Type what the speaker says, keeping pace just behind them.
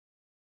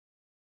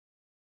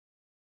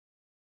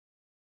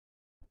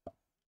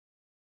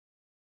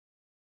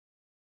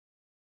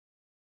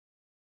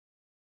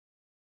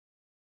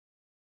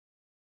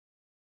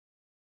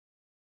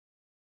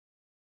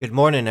Good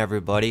morning,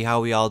 everybody.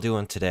 How we all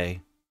doing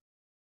today?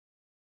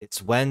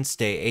 It's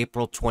Wednesday,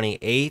 April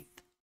 28th,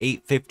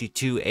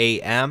 8:52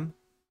 a.m.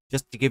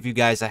 Just to give you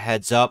guys a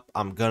heads up,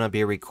 I'm going to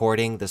be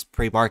recording this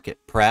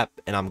pre-market prep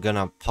and I'm going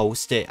to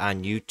post it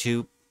on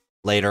YouTube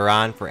later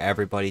on for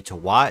everybody to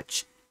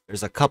watch.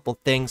 There's a couple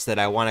things that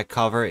I want to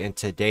cover in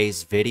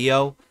today's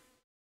video.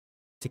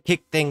 To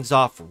kick things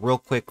off real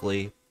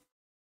quickly,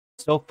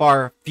 so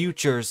far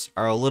futures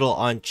are a little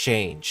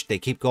unchanged. They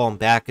keep going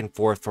back and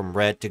forth from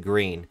red to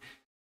green.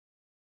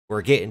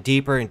 We're getting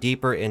deeper and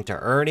deeper into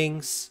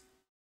earnings.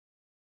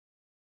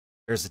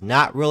 There's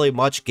not really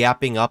much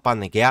gapping up on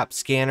the gap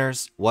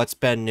scanners. What's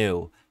been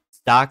new?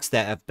 Stocks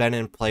that have been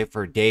in play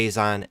for days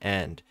on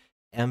end.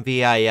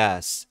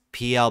 MVIS,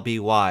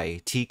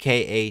 PLBY,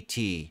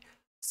 TKAT.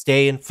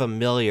 Staying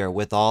familiar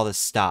with all the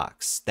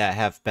stocks that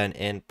have been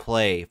in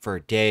play for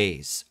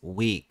days,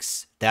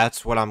 weeks.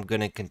 That's what I'm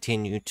going to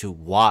continue to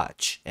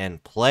watch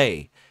and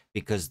play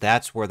because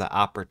that's where the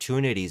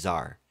opportunities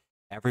are.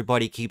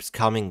 Everybody keeps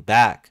coming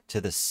back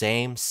to the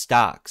same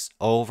stocks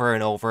over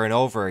and over and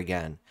over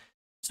again.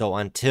 So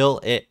until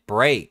it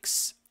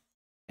breaks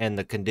and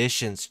the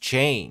conditions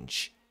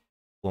change,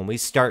 when we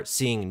start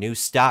seeing new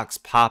stocks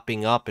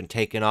popping up and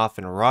taking off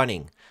and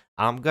running,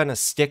 I'm going to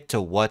stick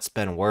to what's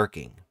been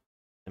working.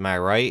 Am I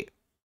right?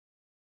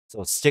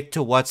 So stick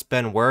to what's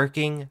been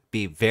working.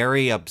 Be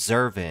very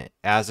observant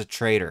as a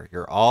trader.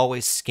 You're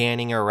always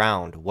scanning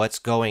around what's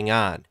going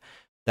on.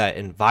 That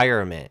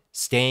environment,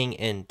 staying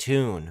in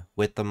tune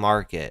with the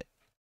market.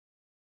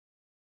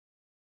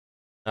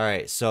 All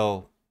right,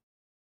 so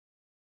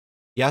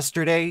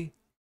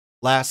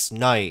last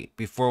night,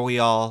 before we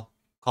all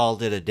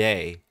called it a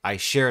day, I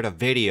shared a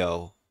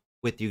video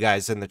with you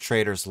guys in the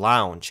Traders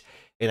Lounge,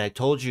 and I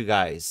told you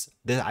guys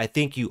that I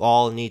think you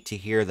all need to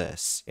hear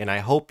this, and I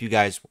hope you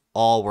guys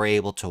all were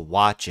able to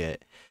watch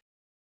it.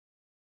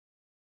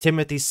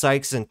 Timothy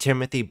Sykes and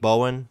Timothy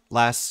Bowen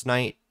last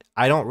night,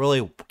 I don't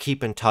really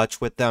keep in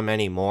touch with them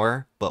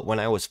anymore, but when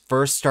I was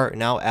first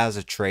starting out as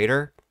a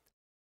trader,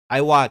 I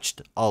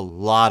watched a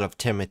lot of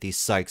Timothy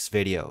Sykes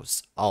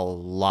videos, a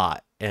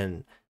lot,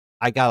 and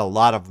I got a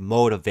lot of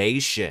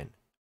motivation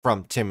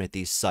from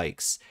Timothy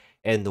Sykes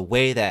and the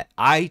way that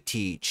I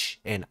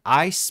teach and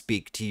I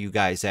speak to you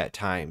guys at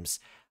times.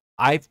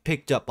 I've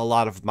picked up a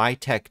lot of my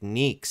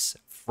techniques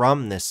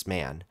from this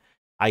man.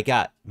 I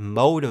got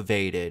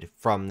motivated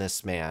from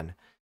this man.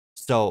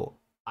 So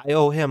I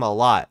owe him a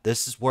lot.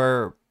 This is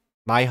where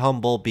my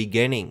humble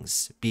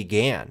beginnings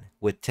began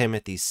with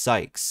Timothy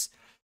Sykes.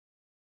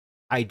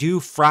 I do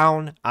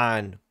frown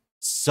on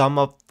some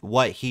of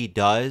what he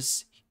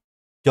does.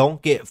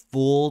 Don't get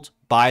fooled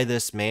by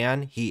this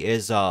man. He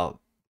is a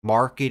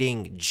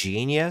marketing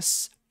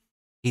genius.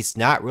 He's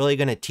not really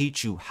going to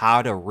teach you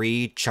how to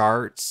read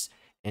charts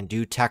and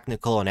do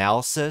technical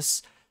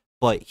analysis,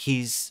 but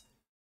he's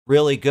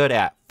really good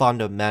at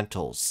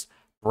fundamentals,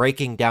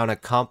 breaking down a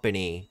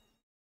company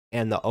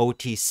and the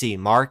OTC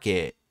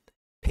market,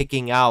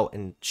 picking out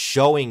and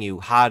showing you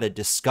how to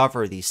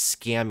discover these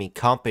scammy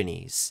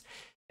companies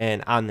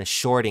and on the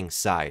shorting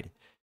side.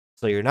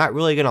 So you're not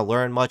really going to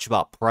learn much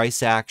about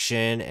price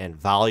action and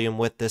volume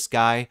with this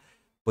guy,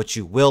 but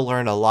you will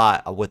learn a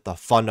lot with the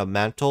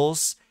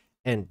fundamentals.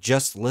 And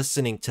just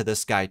listening to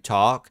this guy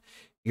talk,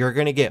 you're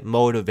going to get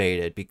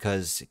motivated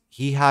because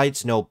he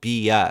hides no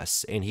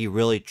BS and he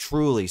really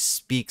truly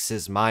speaks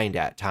his mind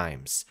at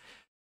times.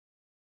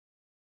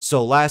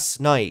 So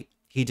last night,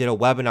 he did a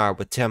webinar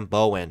with Tim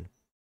Bowen,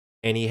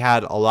 and he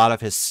had a lot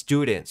of his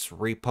students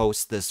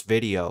repost this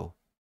video.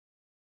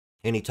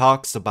 And he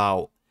talks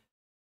about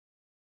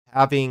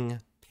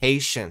having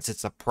patience.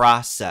 It's a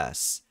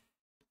process.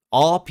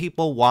 All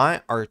people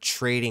want are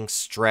trading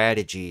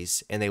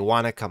strategies, and they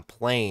want to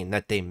complain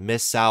that they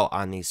miss out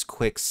on these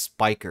quick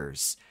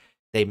spikers.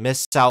 They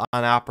miss out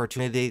on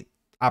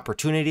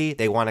opportunity.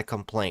 They want to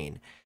complain.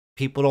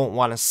 People don't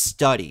want to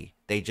study.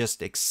 They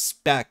just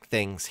expect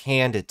things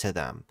handed to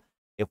them.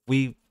 If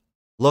we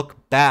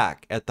look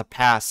back at the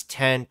past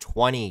 10,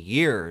 20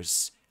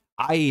 years,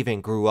 I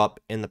even grew up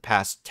in the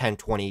past 10,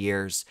 20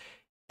 years,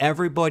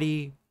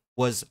 everybody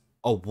was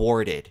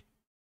awarded.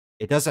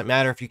 It doesn't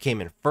matter if you came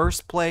in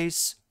first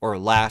place or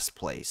last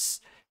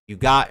place. You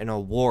got an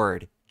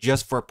award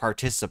just for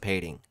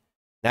participating.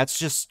 That's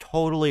just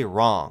totally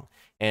wrong.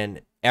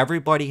 And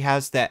everybody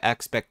has that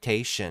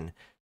expectation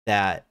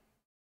that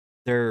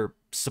they're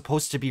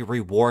supposed to be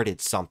rewarded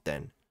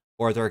something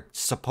or they're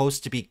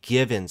supposed to be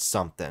given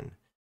something.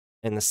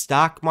 In the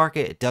stock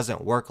market, it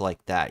doesn't work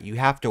like that. You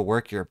have to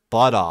work your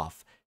butt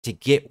off to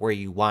get where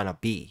you want to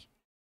be.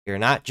 You're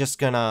not just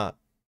gonna,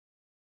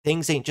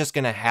 things ain't just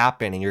gonna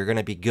happen and you're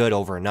gonna be good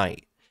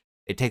overnight.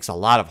 It takes a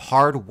lot of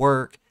hard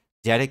work,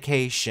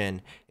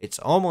 dedication. It's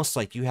almost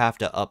like you have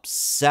to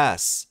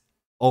obsess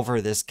over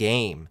this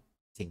game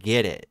to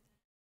get it.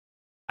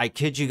 I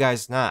kid you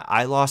guys not,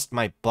 I lost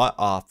my butt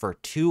off for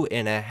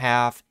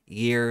 2.5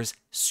 years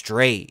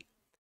straight.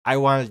 I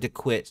wanted to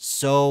quit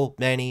so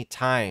many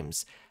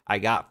times. I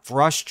got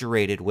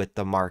frustrated with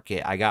the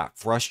market. I got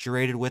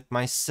frustrated with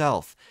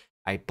myself.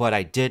 But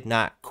I did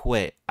not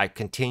quit. I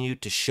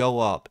continued to show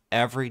up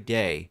every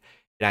day,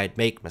 and I'd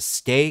make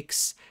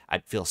mistakes.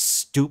 I'd feel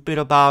stupid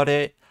about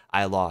it.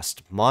 I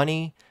lost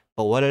money.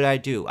 But what did I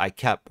do? I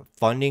kept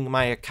funding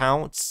my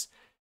accounts,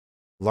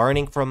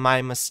 learning from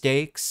my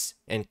mistakes,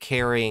 and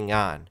carrying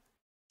on.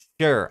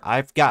 Sure,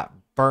 I've got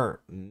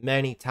burnt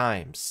many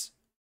times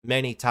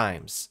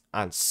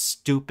on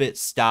stupid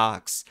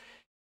stocks,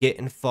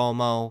 getting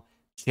FOMO,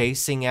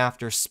 chasing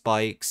after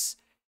spikes,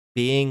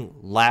 being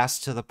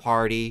last to the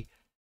party,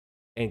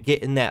 and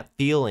getting that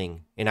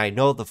feeling. And I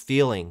know the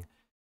feeling.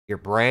 You're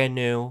brand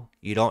new,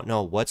 you don't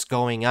know what's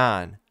going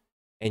on,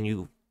 and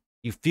you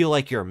feel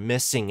like you're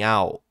missing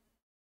out.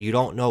 You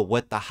don't know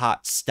what the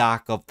hot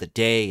stock of the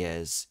day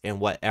is and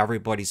what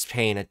everybody's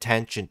paying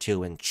attention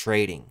to in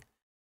trading.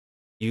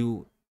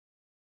 You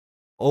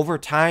Over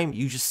time,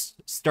 you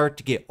just start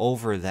to get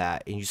over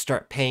that, and you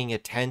start paying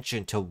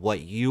attention to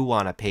what you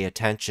want to pay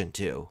attention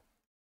to.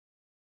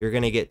 You're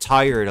going to get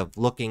tired of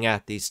looking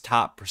at these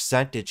top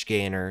percentage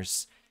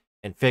gainers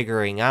and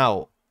figuring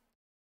out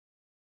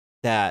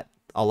that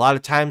a lot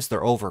of times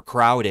they're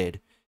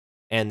overcrowded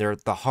and they're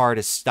the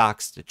hardest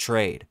stocks to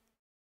trade,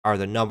 are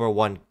the number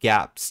one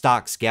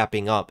stocks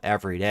gapping up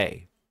every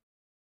day.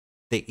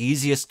 The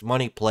easiest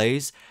money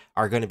plays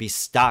are going to be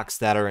stocks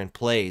that are in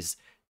plays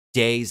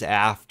days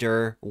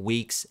after,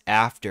 weeks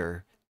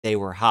after they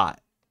were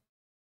hot.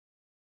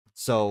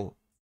 So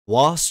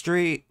Wall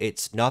Street,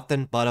 it's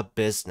nothing but a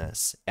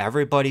business.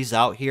 Everybody's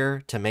out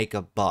here to make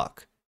a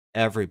buck.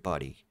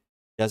 Everybody.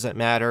 Doesn't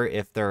matter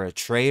if they're a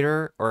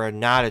trader or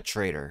not a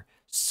trader.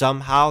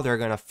 Somehow they're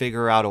going to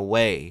figure out a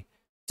way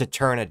to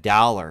turn a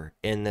dollar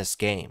in this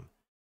game.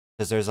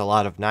 Because there's a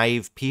lot of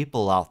naive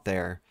people out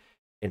there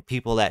and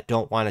people that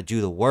don't want to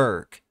do the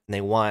work,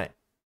 and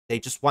they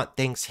just want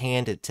things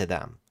handed to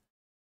them.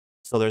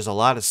 So there's a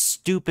lot of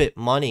stupid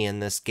money in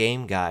this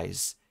game,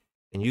 guys.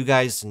 And you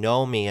guys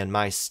know me and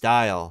my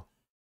style.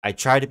 I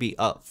try to be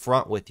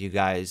upfront with you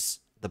guys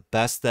the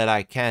best that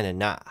I can and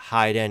not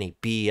hide any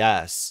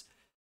BS.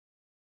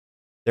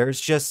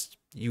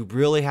 You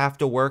really have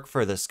to work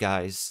for this,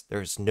 guys.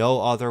 There's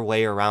no other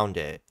way around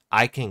it.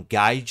 I can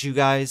guide you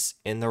guys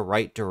in the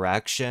right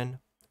direction.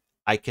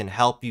 I can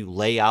help you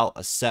lay out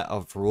a set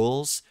of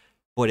rules,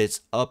 but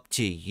it's up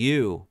to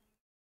you.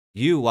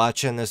 You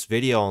watching this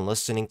video and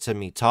listening to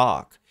me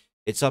talk.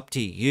 It's up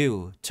to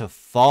you to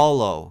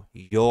follow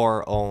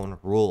your own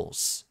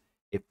rules.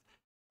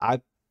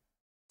 To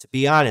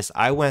be honest,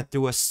 I went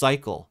through a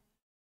cycle.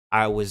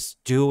 I was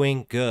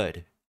doing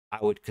good. I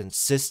would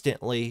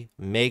consistently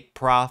make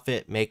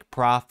profit,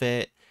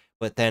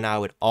 but then I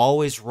would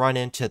always run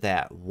into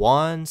that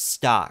one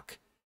stock.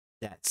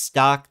 That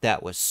stock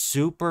that was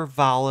super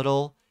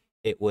volatile.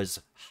 It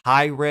was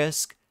high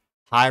risk,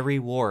 high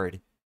reward.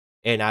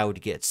 And I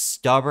would get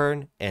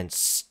stubborn and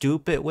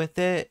stupid with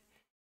it.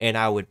 And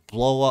I would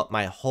blow up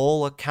my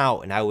whole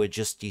account, and I would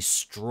just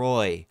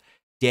destroy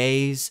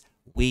days,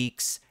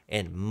 weeks,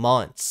 and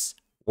months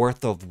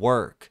worth of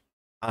work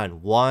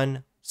on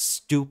one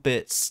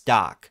stupid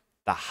stock.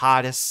 The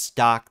hottest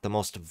stock, the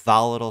most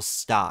volatile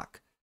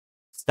stock.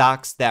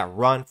 Stocks that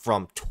run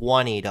from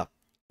 $20 to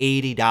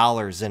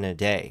 $80 in a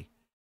day.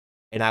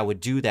 And I would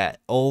do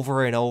that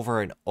over and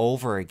over and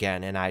over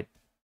again. And I'd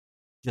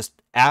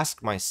just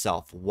ask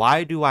myself,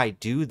 why do I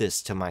do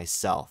this to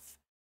myself?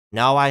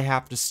 Now I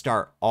have to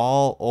start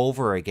all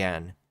over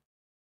again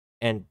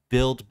and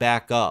build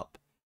back up.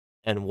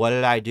 And what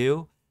did I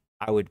do?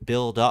 I would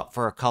build up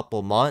for a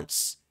couple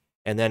months,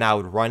 and then I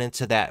would run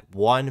into that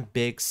one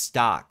big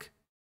stock.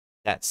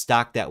 That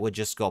stock that would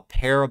just go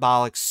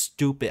parabolic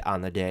stupid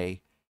on the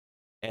day.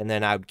 And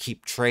then I would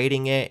keep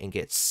trading it and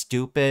get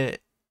stupid.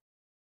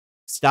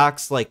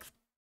 Stocks like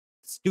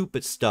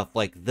stupid stuff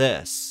like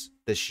this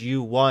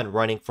U1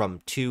 running from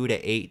 $2 to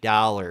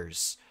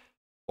 $8,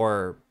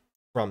 or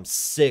from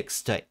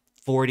 $6 to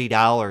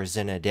 $40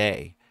 in a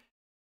day.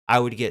 I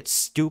would get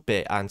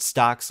stupid on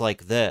stocks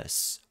like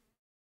this,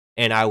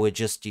 and I would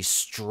just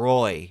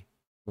destroy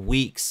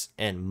weeks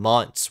and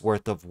months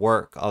worth of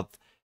work of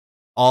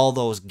all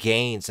those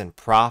gains and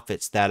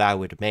profits that I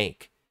would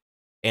make.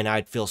 And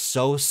I'd feel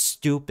so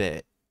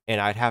stupid, and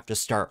I'd have to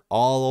start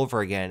all over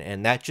again,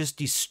 and that just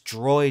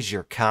destroys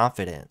your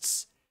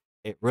confidence.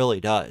 It really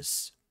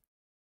does.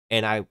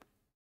 And I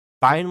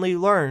finally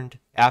learned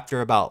after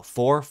about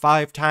 4 or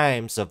 5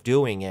 times of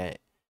doing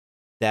it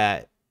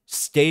that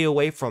stay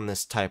away from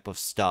this type of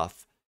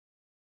stuff.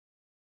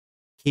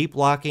 Keep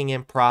locking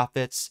in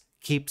profits.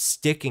 Keep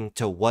sticking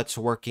to what's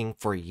working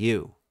for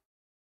you.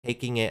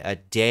 Taking it a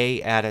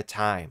day at a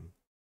time.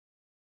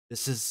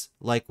 This is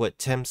like what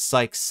Tim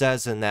Sykes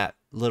says in that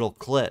little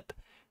clip.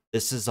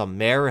 This is a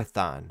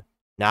marathon,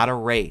 not a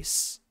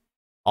race.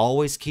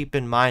 Always keep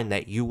in mind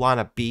that you want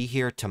to be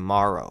here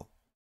tomorrow.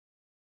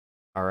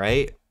 All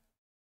right?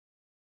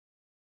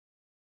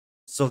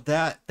 So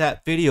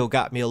that video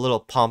got me a little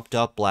pumped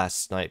up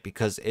last night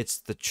because it's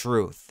the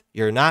truth.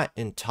 You're not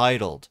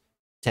entitled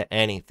to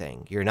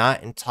anything. You're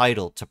not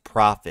entitled to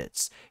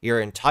profits. You're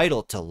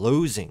entitled to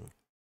losing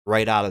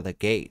right out of the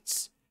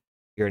gates.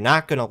 You're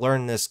not going to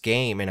learn this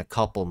game in a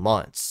couple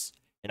months.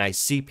 And I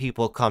see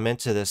people come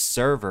into this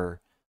server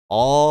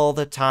all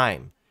the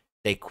time.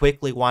 They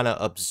quickly want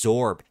to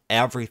absorb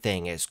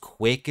everything as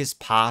quick as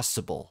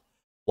possible.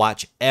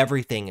 Watch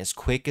everything as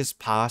quick as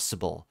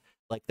possible.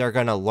 Like they're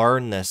going to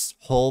learn this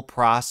whole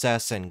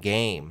process and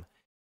game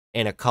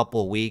in a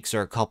couple weeks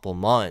or a couple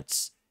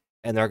months.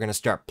 And they're going to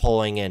start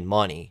pulling in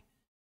money.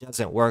 It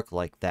doesn't work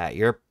like that.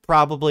 You're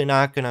probably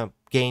not going to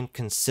gain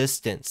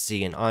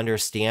consistency and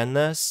understand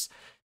this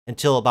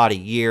until about a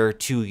year,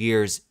 2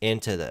 years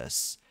into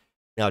this.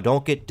 Now,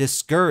 don't get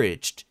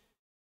discouraged,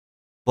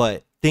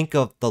 but think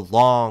of the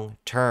long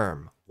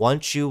term.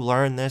 Once you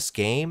learn this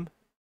game,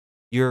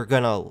 you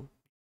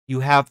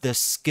have this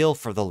skill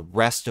for the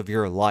rest of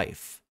your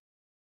life.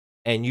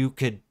 And you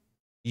could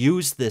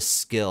use this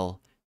skill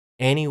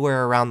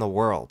anywhere around the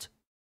world.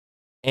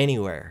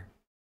 Anywhere.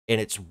 And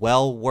it's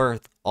well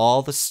worth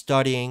all the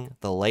studying,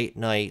 the late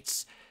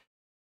nights.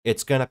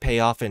 It's going to pay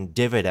off in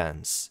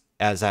dividends,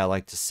 as I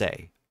like to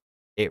say.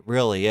 It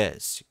really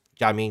is.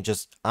 I mean,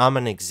 I'm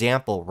an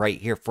example right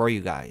here for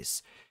you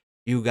guys.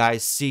 You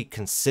guys see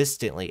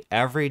consistently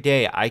every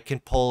day I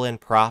can pull in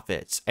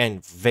profits,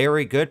 and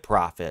very good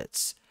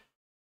profits.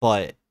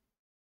 But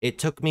it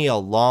took me a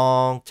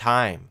long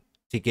time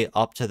to get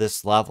up to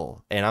this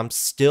level, and I'm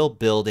still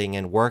building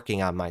and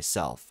working on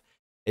myself.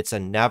 It's a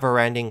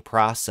never-ending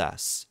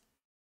process.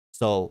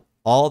 So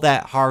all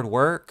that hard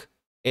work,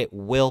 it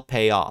will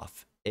pay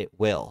off. It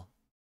will.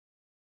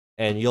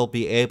 And you'll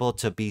be able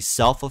to be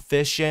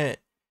self-efficient.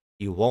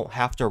 You won't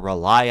have to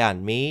rely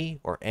on me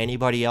or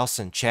anybody else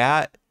in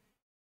chat.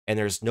 And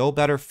there's no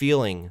better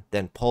feeling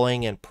than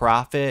pulling in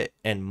profit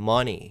and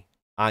money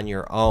on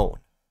your own.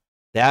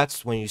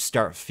 That's when you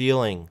start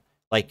feeling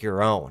like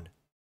your own.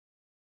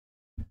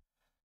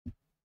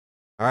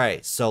 All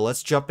right, so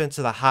let's jump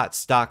into the hot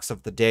stocks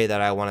of the day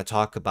that I want to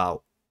talk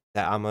about,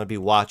 that I'm going to be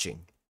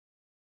watching.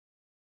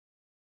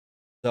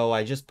 So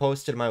I just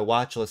posted my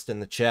watch list in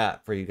the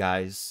chat for you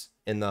guys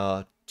in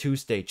the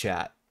Tuesday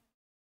chat.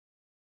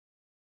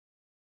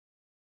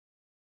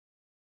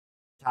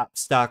 Top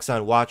stocks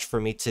on watch for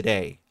me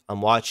today.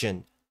 I'm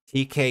watching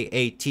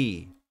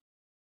TKAT,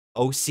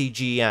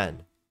 OCGN,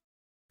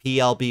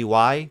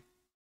 PLBY,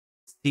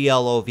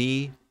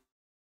 CLOV,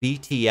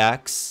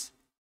 BTX,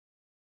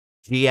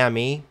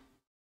 GME,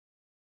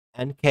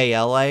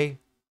 NKLA,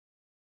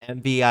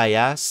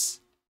 MVIS,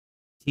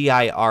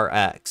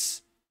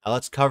 TIRX. Now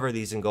let's cover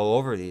these and go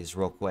over these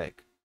real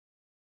quick.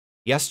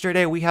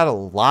 Yesterday we had a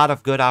lot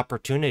of good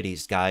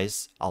opportunities,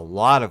 guys. A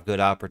lot of good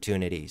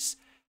opportunities.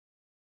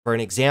 For an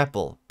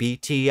example,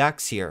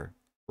 BTX here,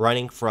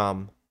 running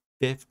from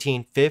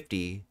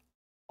 $15.50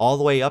 all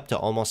the way up to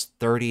almost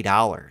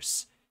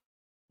 $30.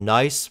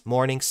 Nice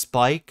morning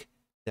spike.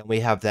 Then we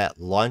have that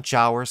lunch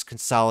hours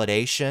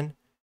consolidation.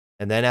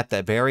 And then at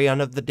the very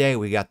end of the day,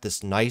 we got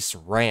this nice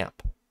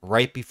ramp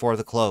right before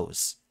the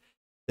close.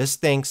 This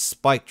thing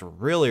spiked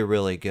really,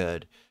 really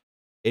good.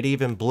 It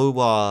even blew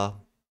my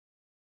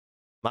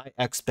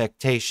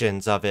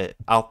expectations of it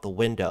out the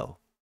window.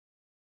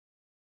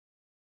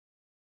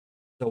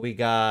 So we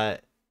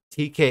got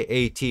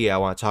TKAT I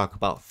want to talk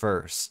about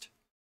first.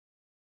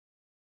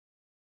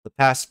 The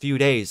past few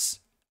days,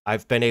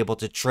 I've been able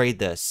to trade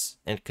this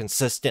and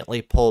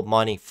consistently pull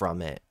money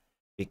from it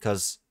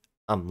because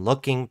I'm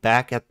looking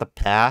back at the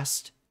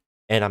past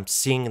and I'm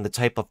seeing the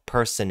type of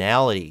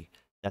personality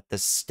that the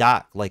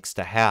stock likes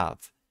to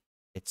have.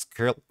 It's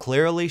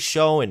clearly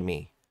showing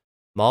me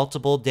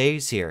multiple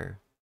days here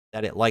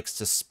that it likes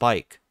to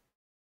spike.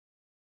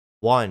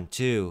 1,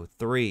 2,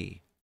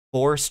 3,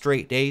 4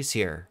 straight days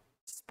here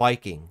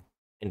spiking,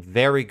 and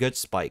very good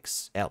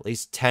spikes, at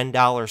least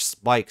 $10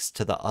 spikes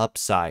to the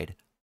upside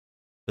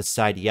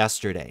beside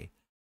yesterday.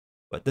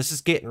 But this is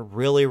getting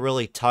really,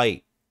 really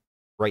tight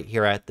right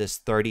here at this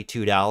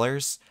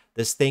 $32.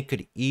 This thing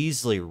could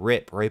easily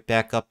rip right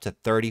back up to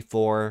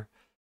 $34,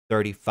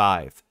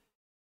 $35.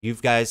 You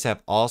guys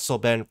have also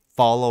been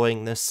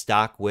following this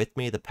stock with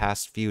me the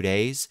past few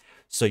days,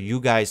 so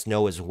you guys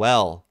know as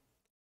well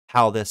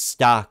how this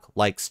stock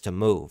likes to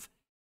move.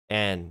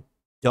 And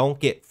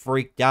don't get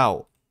freaked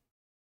out.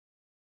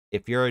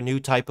 If you're a new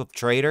type of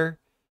trader,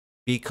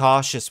 be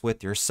cautious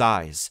with your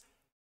size,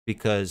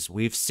 because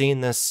we've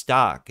seen this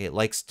stock. It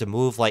likes to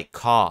move like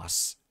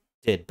costs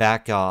did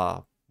back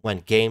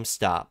when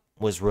GameStop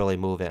was really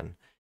moving.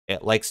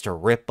 It likes to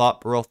rip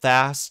up real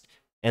fast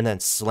and then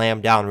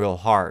slam down real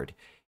hard.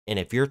 And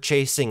if you're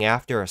chasing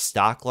after a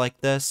stock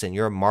like this and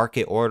you're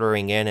market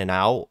ordering in and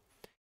out,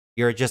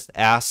 you're just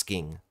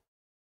asking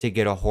to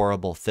get a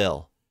horrible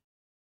fill.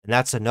 And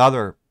that's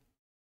another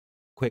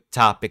quick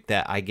topic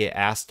that I get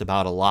asked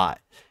about a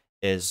lot,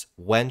 is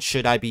when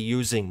should I be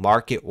using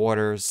market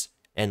orders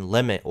and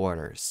limit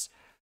orders?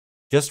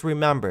 Just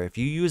remember, if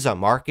you use a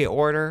market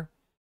order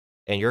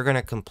and you're going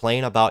to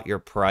complain about your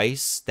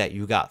price that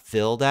you got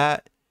filled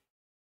at,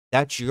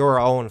 that's your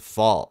own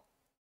fault.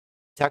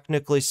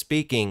 Technically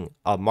speaking,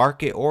 a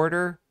market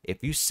order,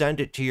 if you send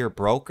it to your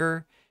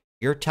broker,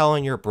 you're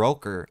telling your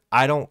broker,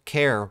 I don't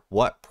care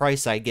what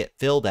price I get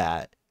filled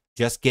at,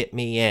 Just get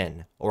me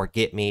in or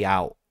get me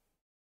out.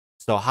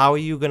 So how are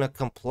you going to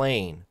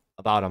complain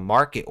about a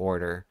market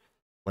order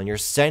when you're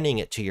sending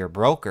it to your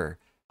broker?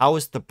 How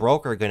is the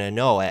broker going to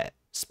know at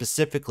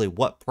specifically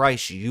what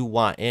price you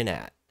want in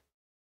at?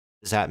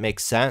 Does that make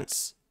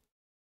sense?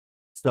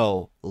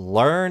 So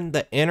learn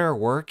the inner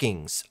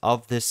workings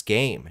of this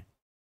game.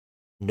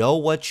 Know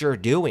what you're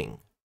doing.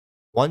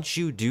 Once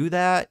you do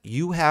that,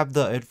 you have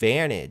the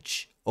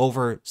advantage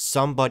over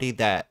somebody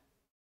that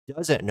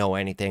doesn't know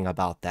anything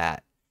about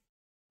that.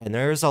 And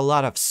there's a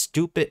lot of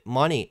stupid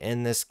money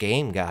in this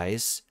game,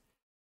 guys.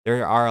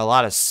 There are a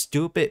lot of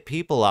stupid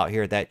people out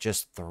here that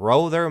just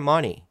throw their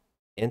money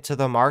into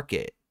the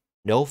market.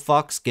 No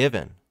fucks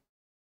given.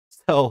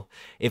 So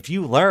if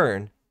you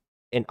learn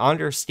and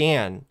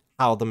understand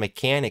how the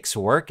mechanics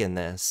work in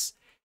this,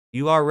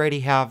 you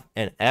already have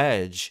an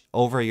edge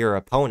over your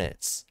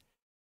opponents.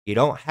 You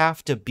don't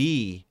have to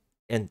be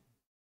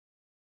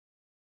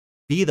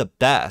the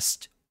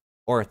best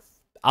or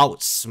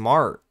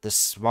outsmart the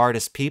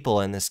smartest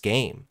people in this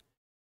game.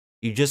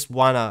 You just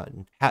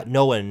want to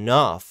know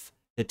enough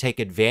to take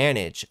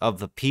advantage of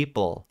the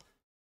people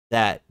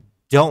that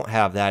don't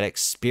have that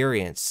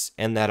experience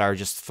and that are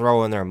just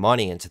throwing their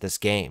money into this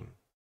game.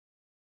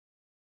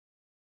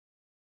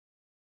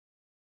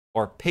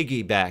 Or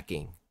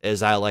piggybacking,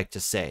 as I like to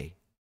say.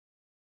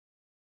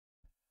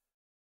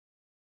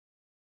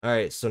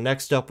 Alright, so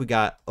next up we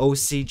got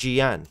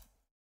OCGN.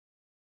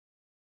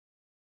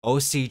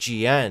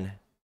 OCGN, a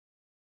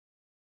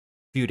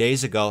few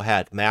days ago,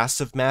 had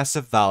massive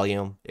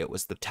volume. It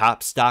was the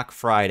top stock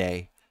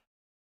Friday.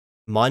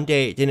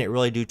 Monday, it didn't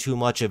really do too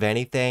much of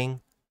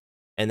anything.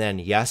 And then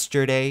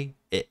yesterday,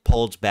 it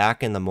pulled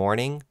back in the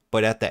morning.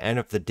 But at the end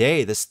of the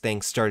day, this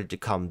thing started to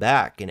come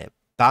back and it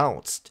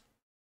bounced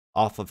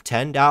off of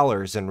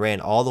 $10 and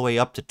ran all the way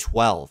up to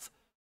 $12.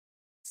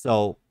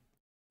 So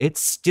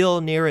it's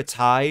still near its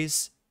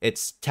highs.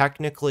 It's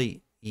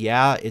technically,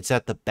 yeah, it's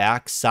at the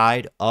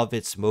backside of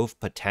its move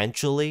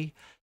potentially,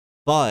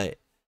 but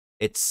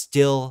it's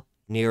still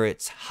near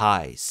its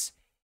highs.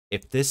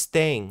 If this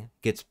thing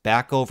gets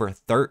back over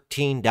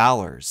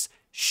 $13,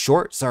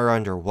 shorts are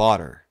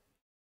underwater.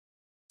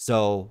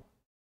 So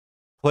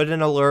put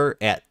an alert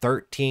at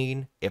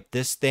 13. If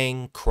this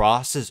thing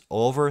crosses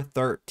over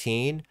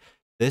 13,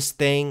 this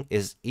thing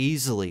is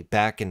easily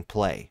back in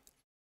play.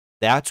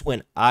 That's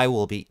when I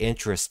will be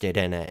interested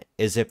in it,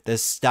 is if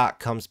this stock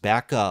comes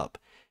back up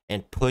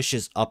and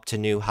pushes up to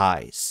new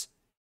highs.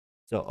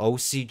 So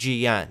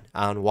OCGN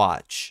on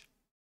watch.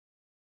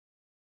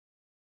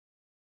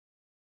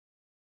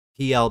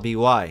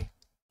 PLBY,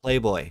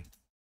 Playboy.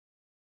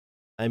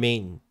 I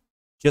mean,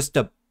 just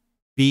a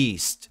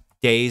beast.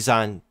 Days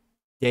on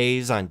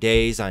days on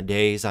days on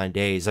days on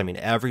days. I mean,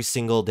 every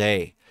single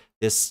day,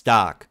 this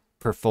stock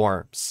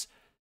performs.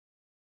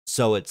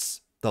 So it's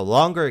the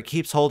longer it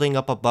keeps holding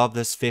up above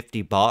this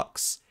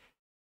 $50,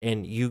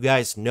 and you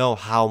guys know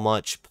how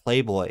much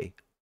Playboy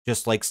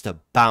just likes to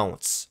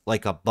bounce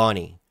like a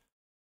bunny.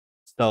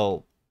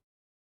 So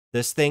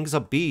this thing's a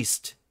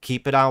beast.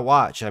 Keep it on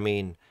watch. I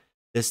mean,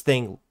 this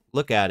thing,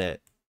 look at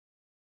it.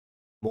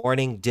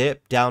 Morning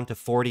dip down to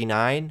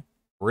 49,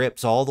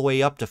 rips all the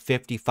way up to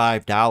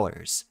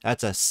 $55.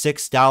 That's a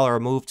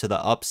 $6 move to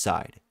the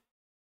upside.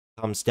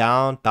 Comes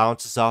down,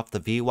 bounces off the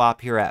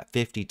VWAP here at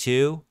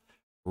 52,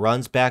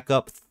 runs back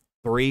up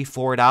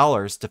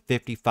 $3-4 to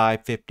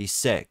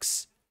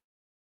 55.56.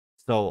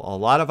 So a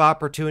lot of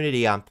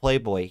opportunity on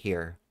Playboy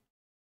here.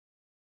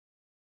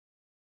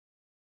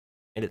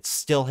 And it's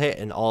still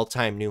hitting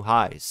all-time new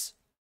highs.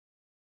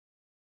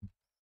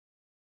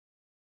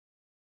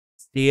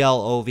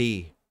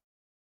 CLOV.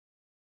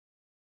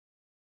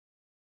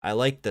 I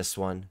like this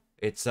one.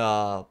 It's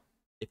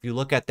if you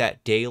look at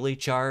that daily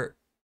chart,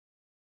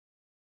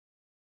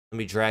 let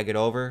me drag it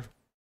over.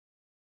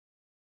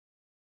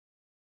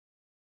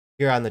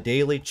 Here on the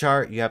daily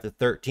chart, you have the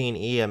 13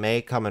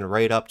 EMA coming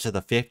right up to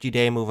the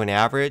 50-day moving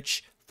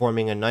average,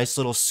 forming a nice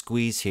little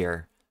squeeze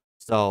here.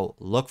 So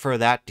look for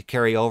that to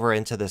carry over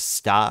into the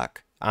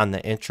stock on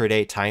the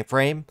intraday time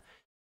frame,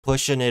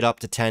 pushing it up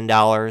to $10,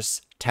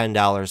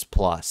 $10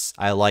 plus.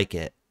 I like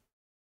it.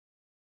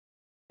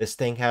 This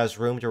thing has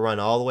room to run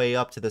all the way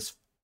up to this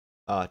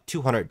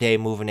 200-day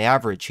moving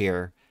average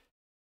here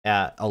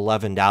at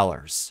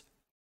 $11.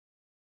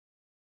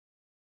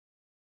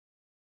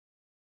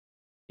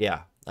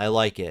 Yeah, I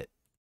like it.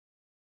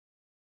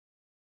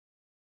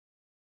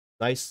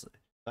 Nice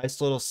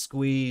little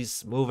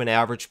squeeze, moving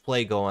average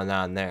play going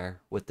on there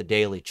with the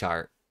daily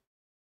chart.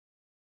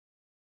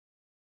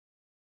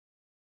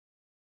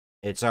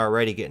 It's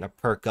already getting a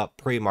perk up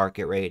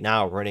pre-market right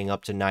now, running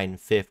up to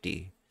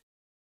 950.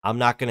 I'm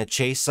not going to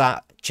chase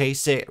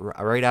it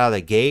right out of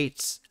the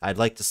gates. I'd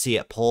like to see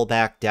it pull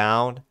back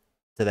down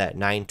to that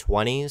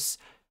 920s,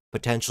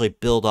 potentially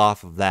build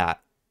off of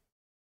that.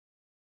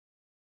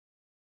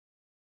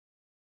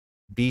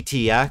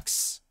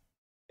 BTX,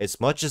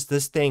 as much as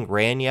this thing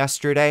ran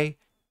yesterday,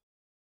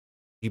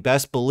 you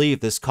best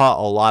believe this caught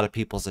a lot of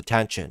people's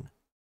attention.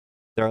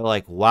 They're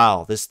like,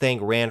 wow, this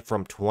thing ran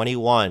from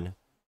 21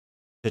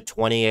 to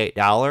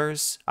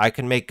 $28, I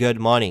can make good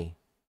money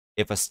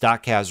if a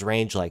stock has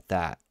range like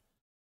that.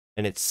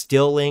 And it's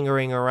still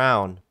lingering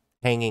around,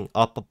 hanging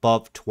up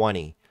above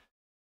 20.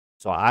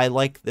 So I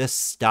like this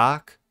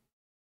stock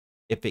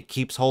if it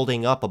keeps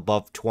holding up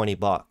above 20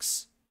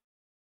 bucks.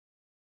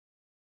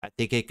 I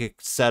think it could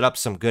set up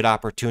some good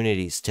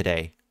opportunities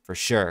today, for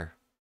sure.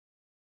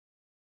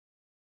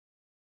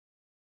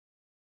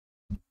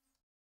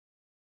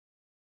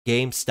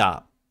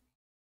 GameStop.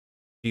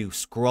 If you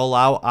scroll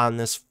out on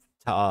this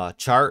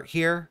chart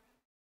here,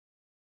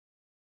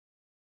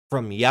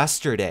 from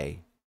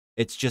yesterday,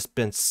 it's just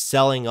been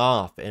selling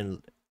off,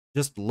 and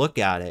just look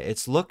at it.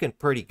 It's looking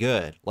pretty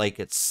good. Like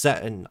it's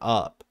setting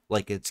up,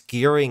 like it's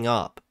gearing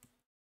up.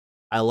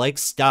 I like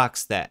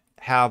stocks that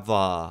have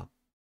a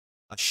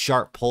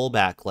sharp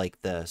pullback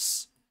like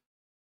this,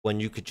 when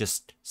you could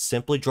just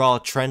simply draw a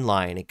trend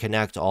line and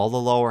connect all the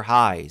lower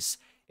highs.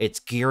 It's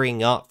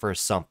gearing up for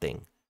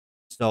something.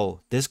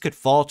 So this could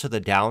fall to the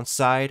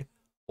downside,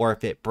 or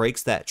if it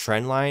breaks that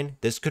trend line,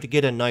 this could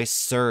get a nice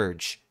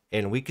surge,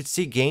 and we could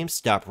see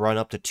GameStop run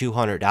up to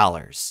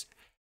 $200.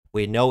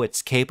 We know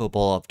it's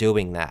capable of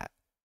doing that.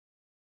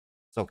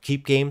 So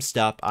keep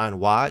GameStop on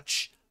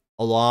watch,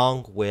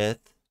 along with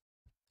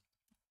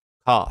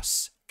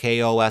KOSS,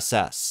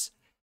 KOSS.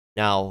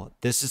 Now,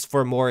 this is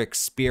for more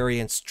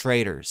experienced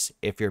traders.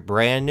 If you're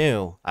brand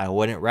new, I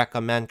wouldn't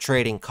recommend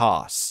trading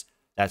KOSS.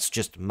 That's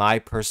just my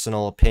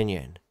personal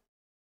opinion.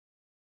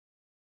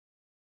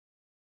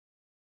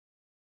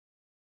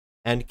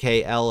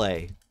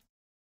 NKLA.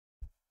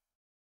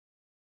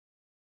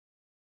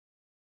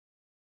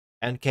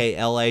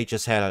 NKLA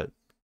just had a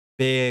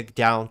big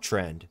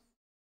downtrend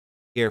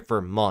here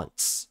for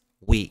months,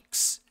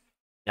 weeks.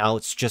 Now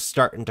it's just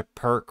starting to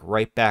perk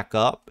right back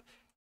up.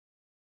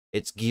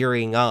 It's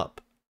gearing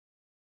up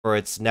for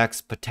its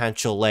next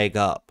potential leg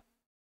up.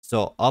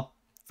 So up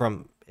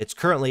from, it's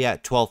currently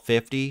at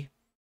 $12.50.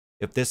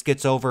 If this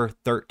gets over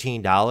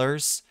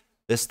 $13,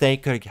 this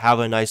thing could have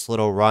a nice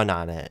little run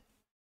on it.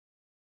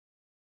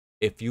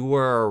 If you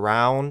were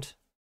around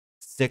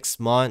 6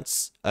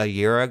 months, a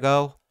year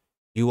ago,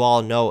 you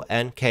all know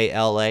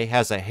NKLA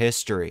has a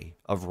history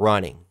of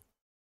running.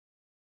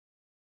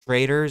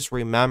 Traders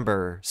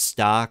remember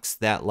stocks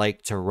that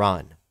like to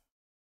run.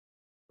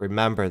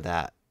 Remember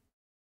that.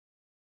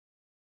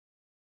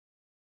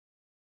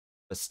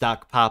 The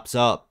stock pops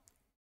up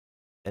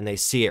and they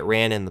see it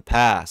ran in the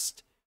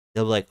past.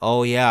 They'll be like,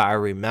 oh yeah, I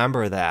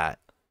remember that.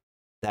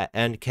 That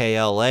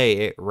NKLA,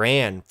 it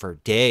ran for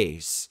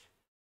days.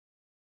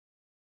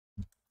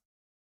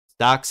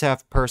 Stocks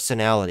have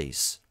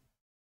personalities.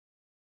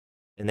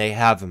 And they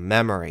have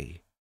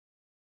memory.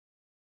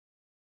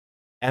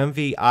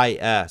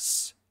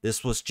 MVIS.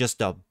 This was just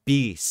a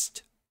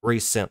beast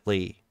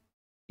recently.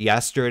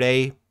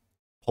 Yesterday,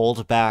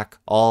 pulled back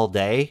all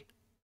day.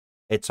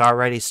 It's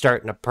already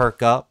starting to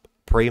perk up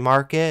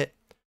pre-market.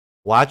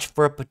 Watch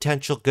for a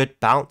potential good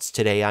bounce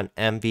today on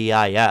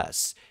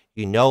MVIS.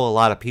 You know a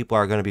lot of people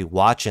are going to be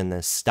watching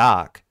this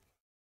stock.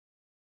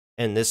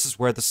 And this is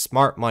where the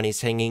smart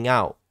money's hanging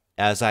out,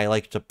 as I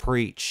like to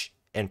preach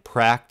and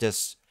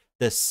practice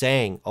this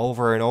saying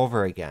over and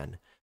over again.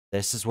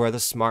 This is where the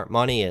smart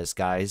money is,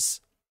 guys.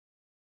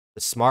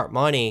 The smart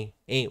money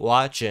ain't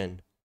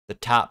watching the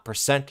top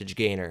percentage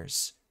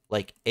gainers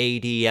like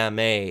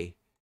ADMA,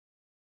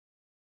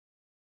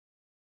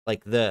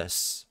 like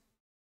this.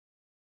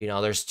 You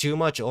know, there's too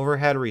much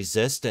overhead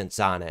resistance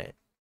on it.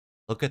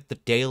 Look at the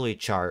daily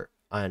chart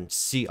on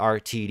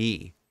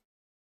CRTD.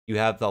 You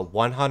have the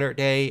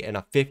 100-day and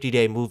a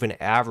 50-day moving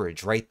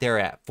average right there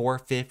at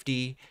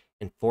 450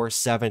 and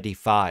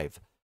 475.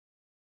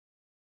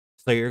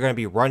 So you're going to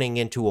be running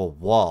into a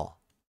wall.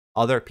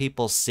 Other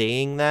people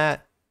seeing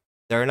that,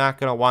 they're not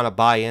going to want to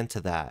buy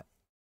into that.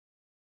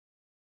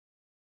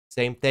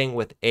 Same thing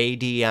with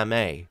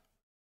ADMA.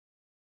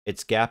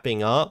 It's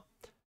gapping up.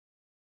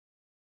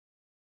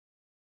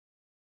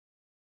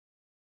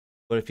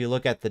 But if you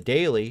look at the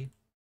daily,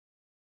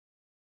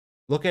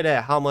 look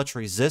at how much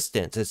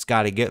resistance it's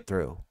got to get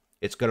through.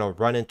 It's going to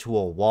run into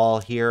a wall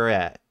here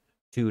at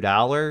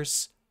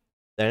 $2.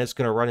 Then it's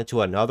going to run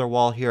into another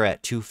wall here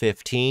at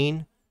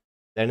 $2.15.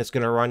 Then it's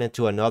going to run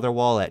into another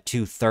wall at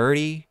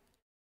 $2.30.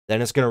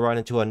 Then it's going to run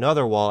into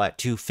another wall at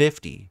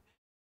 $2.50.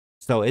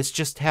 So it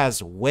just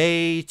has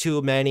way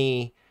too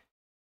many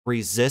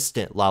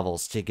resistant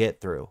levels to get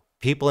through.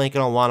 People ain't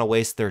going to want to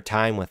waste their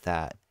time with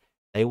that.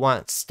 They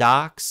want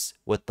stocks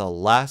with the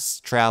less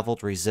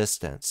traveled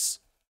resistance.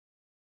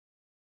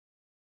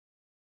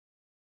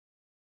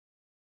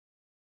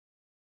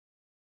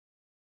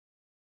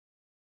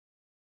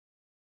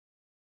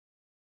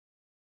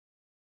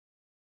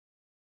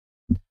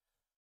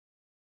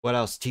 What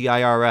else?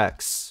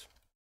 TIRX.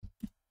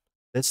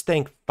 This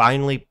thing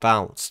finally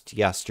bounced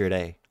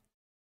yesterday.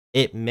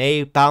 It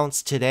may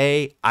bounce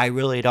today. I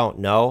really don't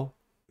know.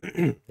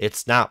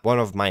 It's not one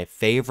of my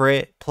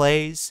favorite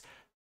plays,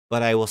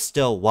 but I will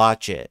still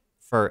watch it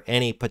for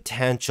any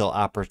potential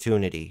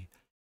opportunity.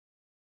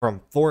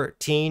 From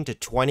 $14 to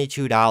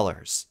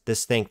 $22,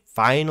 this thing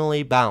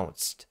finally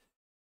bounced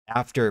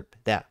after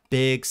that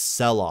big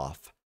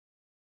sell-off.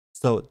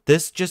 So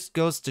this just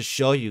goes to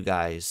show you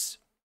guys,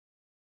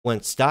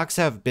 when stocks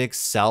have big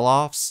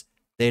sell-offs,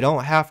 they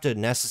don't have to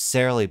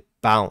necessarily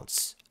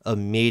bounce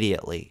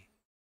immediately.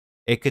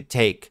 It could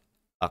take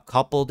a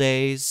couple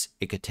days,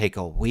 it could take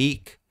a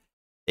week,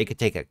 it could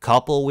take a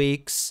couple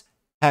weeks,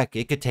 heck,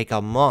 it could take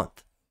a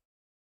month.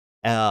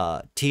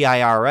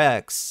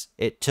 TIRX,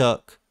 it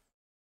took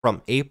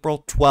from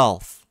April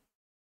 12th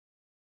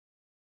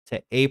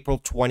to April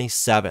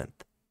 27th.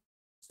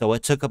 So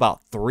it took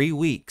about 3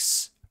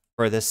 weeks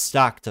for this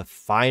stock to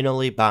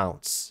finally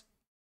bounce.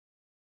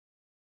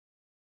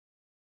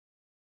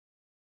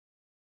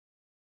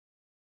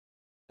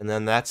 And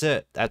then that's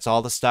it. That's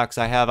all the stocks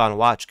I have on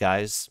watch,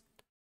 guys.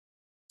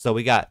 So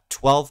we got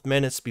 12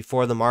 minutes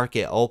before the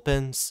market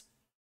opens.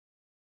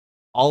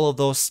 All of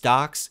those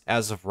stocks,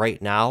 as of right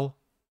now,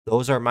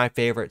 those are my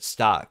favorite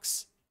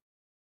stocks.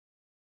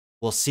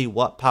 We'll see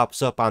what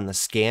pops up on the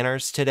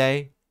scanners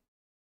today.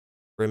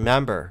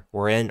 Remember,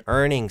 we're in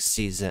earnings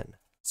season.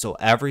 So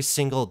every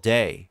single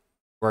day,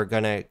 we're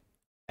going to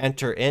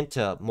enter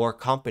into more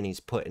companies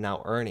putting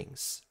out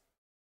earnings.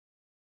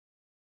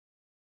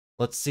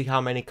 Let's see how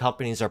many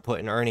companies are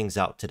putting earnings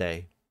out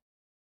today.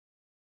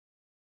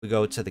 We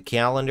go to the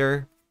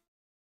calendar.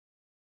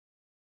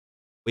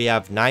 We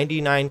have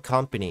 99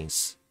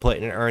 companies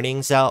putting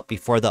earnings out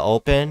before the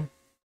open.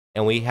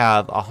 And we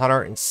have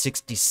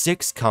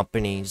 166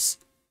 companies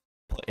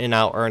putting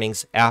out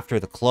earnings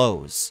after the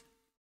close.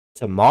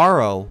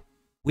 Tomorrow,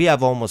 we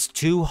have almost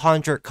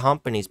 200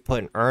 companies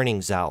putting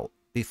earnings out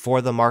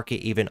before the market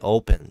even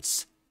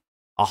opens.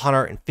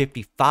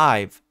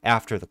 155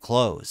 after the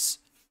close.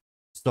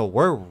 So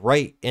we're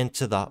right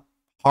into the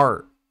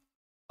heart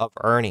of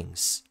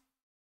earnings.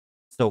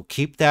 So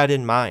keep that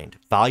in mind.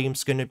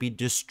 Volume's going to be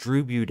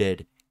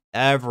distributed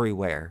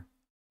everywhere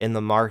in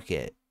the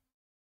market.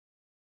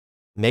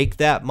 Make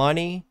that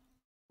money,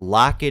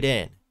 lock it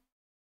in.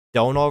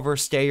 Don't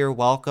overstay your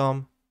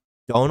welcome.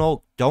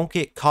 Don't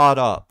get caught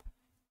up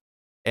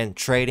in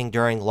trading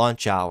during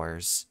lunch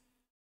hours.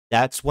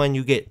 That's when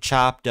you get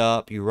chopped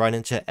up, you run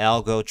into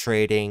algo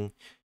trading,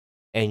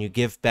 and you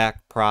give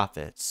back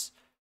profits.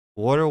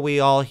 What are we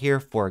all here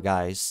for,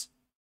 guys?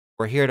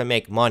 We're here to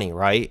make money,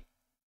 right?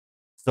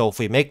 So if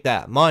we make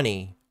that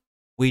money,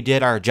 we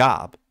did our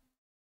job.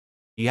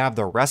 You have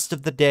the rest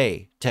of the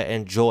day to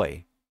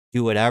enjoy.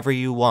 Do whatever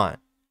you want.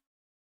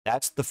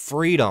 That's the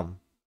freedom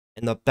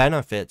and the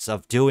benefits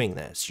of doing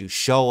this. You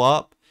show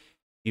up,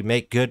 you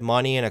make good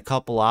money in a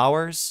couple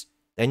hours,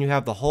 then you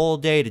have the whole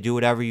day to do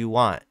whatever you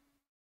want.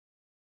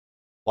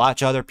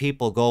 Watch other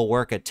people go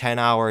work a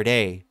 10-hour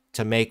day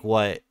to make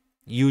what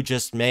you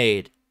just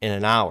made in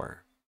an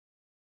hour.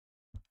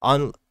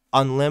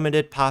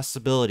 Unlimited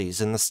possibilities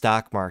in the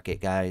stock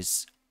market,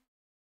 guys.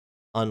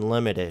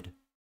 Unlimited.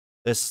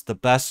 This is the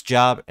best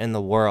job in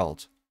the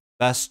world.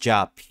 Best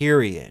job,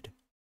 period.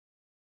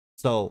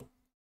 So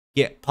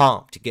get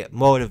pumped, get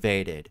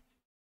motivated.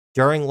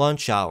 During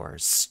lunch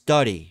hours,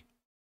 study.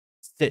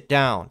 Sit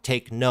down,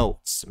 take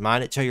notes,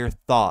 monitor your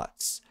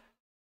thoughts.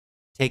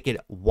 Take it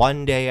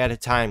one day at a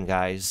time,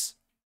 guys.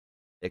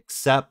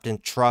 Accept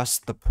and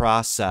trust the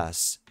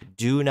process.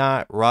 Do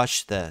not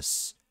rush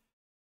this.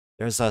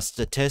 There's a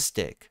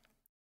statistic.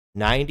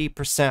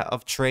 90%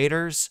 of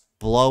traders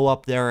blow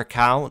up their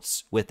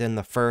accounts within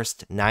the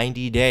first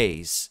 90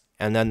 days,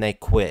 and then they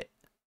quit.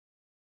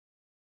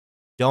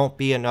 Don't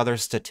be another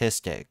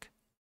statistic.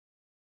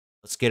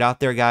 Let's get out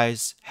there,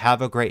 guys.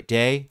 Have a great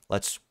day.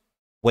 Let's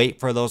wait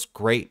for those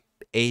great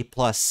A+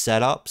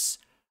 setups.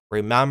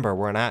 Remember,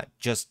 we're not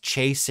just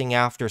chasing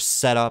after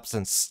setups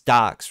and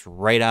stocks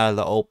right out of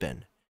the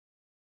open.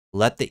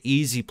 Let the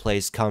easy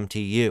plays come to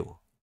you.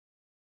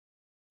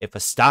 If a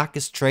stock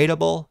is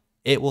tradable,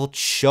 it will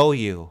show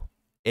you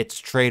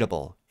it's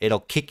tradable. It'll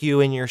kick you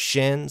in your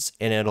shins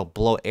and it'll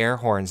blow air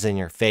horns in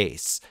your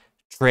face.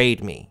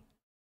 Trade me.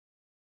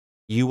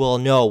 You will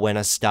know when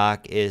a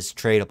stock is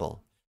tradable.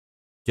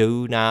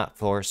 Do not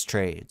force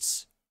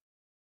trades.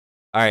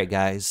 All right,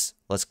 guys,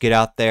 let's get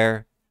out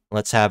there.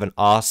 Let's have an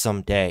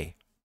awesome day.